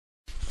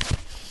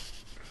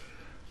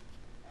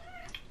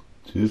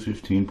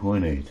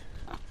215.8.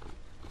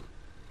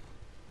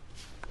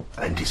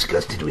 I'm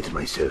disgusted with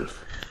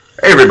myself.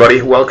 Hey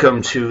everybody,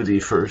 welcome to the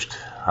first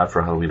Hot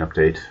for Halloween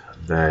update.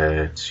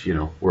 That's,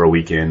 we're a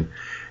week in,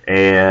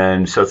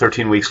 and so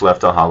 13 weeks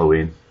left on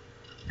Halloween.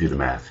 Do the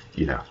math,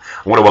 I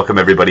want to welcome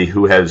everybody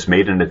who has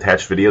made and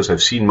attached videos.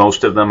 I've seen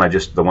most of them.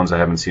 The ones I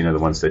haven't seen are the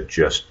ones that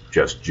just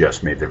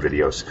made their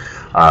videos.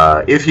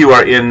 If you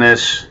are in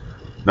this,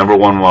 number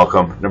one,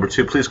 welcome. Number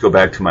two, please go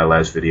back to my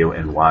last video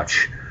and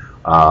watch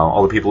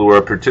all the people who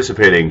are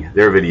participating,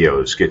 their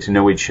videos, get to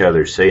know each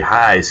other, say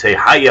hi, say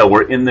hiya,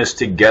 we're in this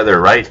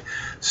together, right?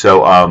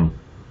 So,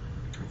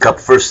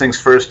 first things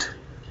first,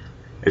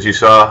 as you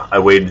saw, I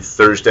weighed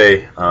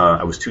Thursday.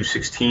 I was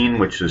 216,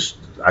 which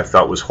I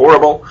thought was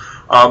horrible,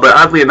 but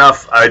oddly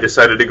enough, I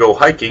decided to go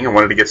hiking. I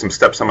wanted to get some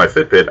steps on my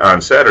Fitbit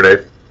on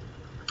Saturday,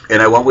 and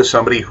I went with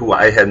somebody who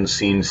I hadn't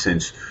seen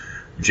since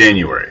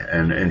January,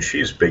 and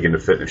she's big into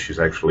fitness. She's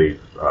actually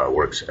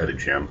works at a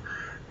gym.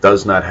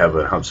 Does not have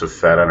an ounce of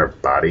fat on her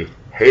body.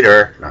 Hate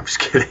her. No, I'm just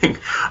kidding.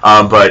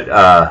 But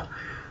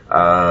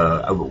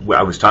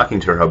I was talking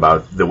to her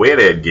about the weight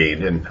I had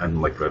gained, and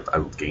I'm like, I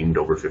gained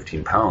over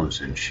 15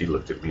 pounds. And she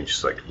looked at me and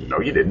she's like,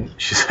 no, you didn't.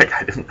 She's like,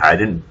 I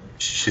didn't.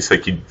 She's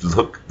like, you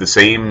look the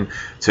same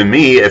to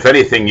me. If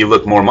anything, you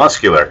look more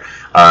muscular.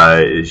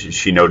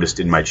 She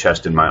noticed in my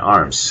chest and my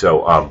arms.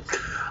 So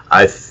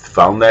I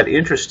found that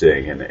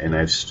interesting, and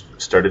I've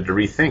started to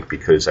rethink,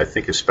 because I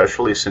think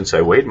especially since I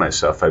weighed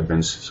myself, I've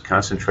been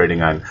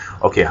concentrating on,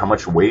 okay, how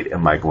much weight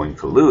am I going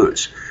to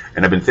lose?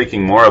 And I've been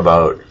thinking more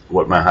about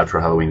what my Hot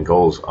for Halloween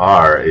goals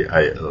are.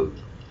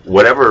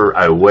 Whatever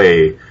I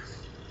weigh,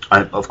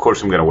 of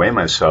course I'm going to weigh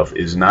myself,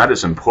 is not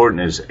as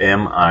important as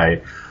am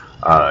I,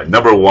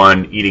 number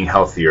one, eating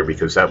healthier,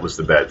 because that was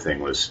the bad thing,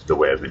 was the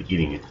way I've been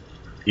eating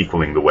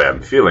equaling the way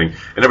I'm feeling.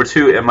 And number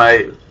two, am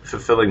I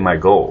fulfilling my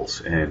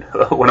goals? And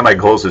one of my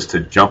goals is to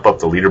jump up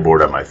the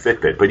leaderboard on my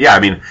Fitbit. But yeah, I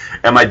mean,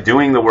 am I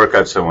doing the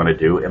workouts I want to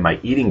do? Am I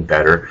eating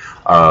better?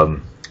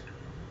 Am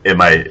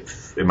I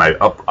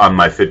up on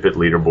my Fitbit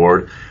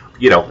leaderboard?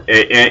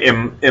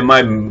 Am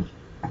I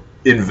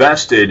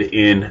invested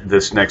in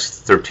this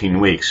next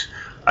 13 weeks?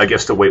 I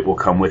guess the weight will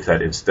come with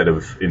that, instead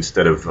of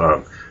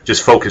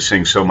just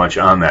focusing so much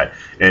on that.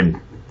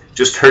 And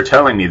just her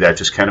telling me that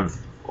just kind of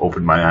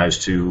opened my eyes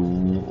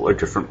to a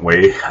different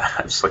way.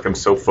 It's like I'm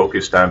so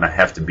focused on I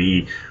have to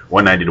be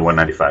 190 to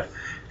 195.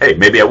 Hey,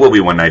 maybe I will be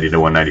 190 to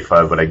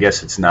 195, but I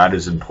guess it's not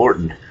as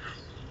important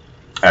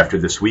after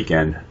this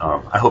weekend.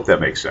 I hope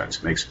that makes sense.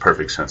 It makes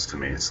perfect sense to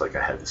me. It's like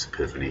I had this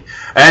epiphany.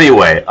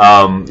 Anyway,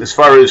 as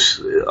far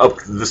as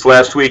up this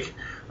last week,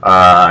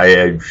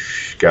 I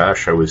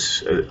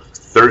was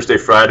Thursday,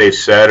 Friday,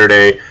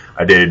 Saturday,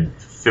 I did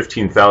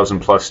 15,000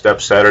 plus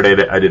steps.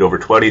 Saturday, I did over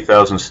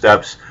 20,000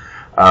 steps.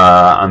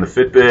 On the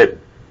Fitbit,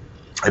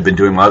 I've been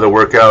doing my other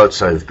workouts.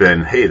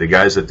 The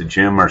guys at the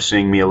gym are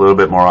seeing me a little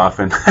bit more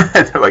often.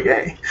 They're like,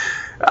 hey.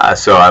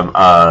 So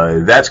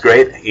that's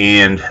great,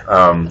 and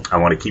I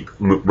want to keep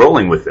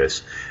rolling with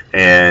this.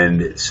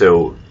 And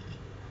so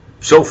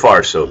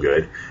far, so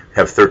good.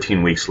 Have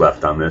 13 weeks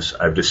left on this.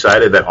 I've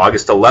decided that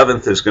August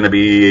 11th is going to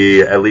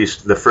be at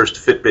least the first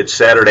FitBit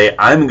Saturday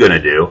I'm going to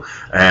do,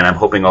 and I'm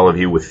hoping all of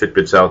you with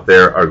Fitbits out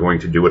there are going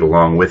to do it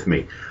along with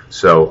me.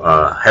 So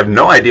have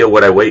no idea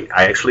what I weigh.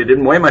 I actually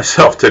didn't weigh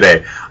myself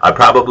today. I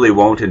probably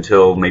won't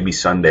until maybe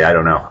Sunday. I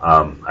don't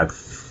know.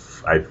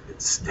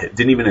 It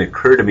didn't even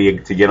occur to me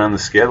to get on the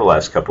scale the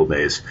last couple of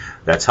days.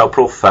 That's how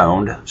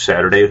profound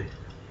Saturday,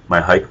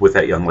 my hike with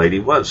that young lady,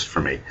 was for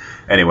me.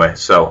 Anyway,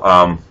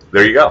 so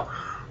there you go.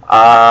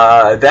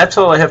 That's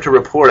all I have to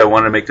report. I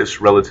want to make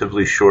this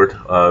relatively short.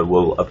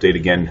 We'll update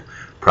again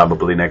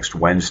probably next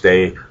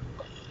Wednesday.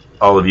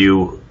 All of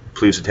you,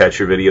 please attach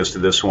your videos to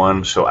this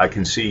one so I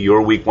can see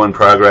your week one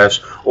progress.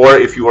 Or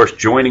if you are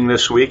joining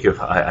this week,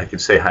 if I can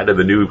say hi to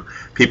the new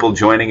people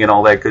joining and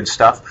all that good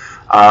stuff.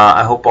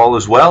 I hope all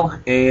is well,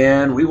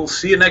 and we will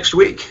see you next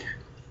week.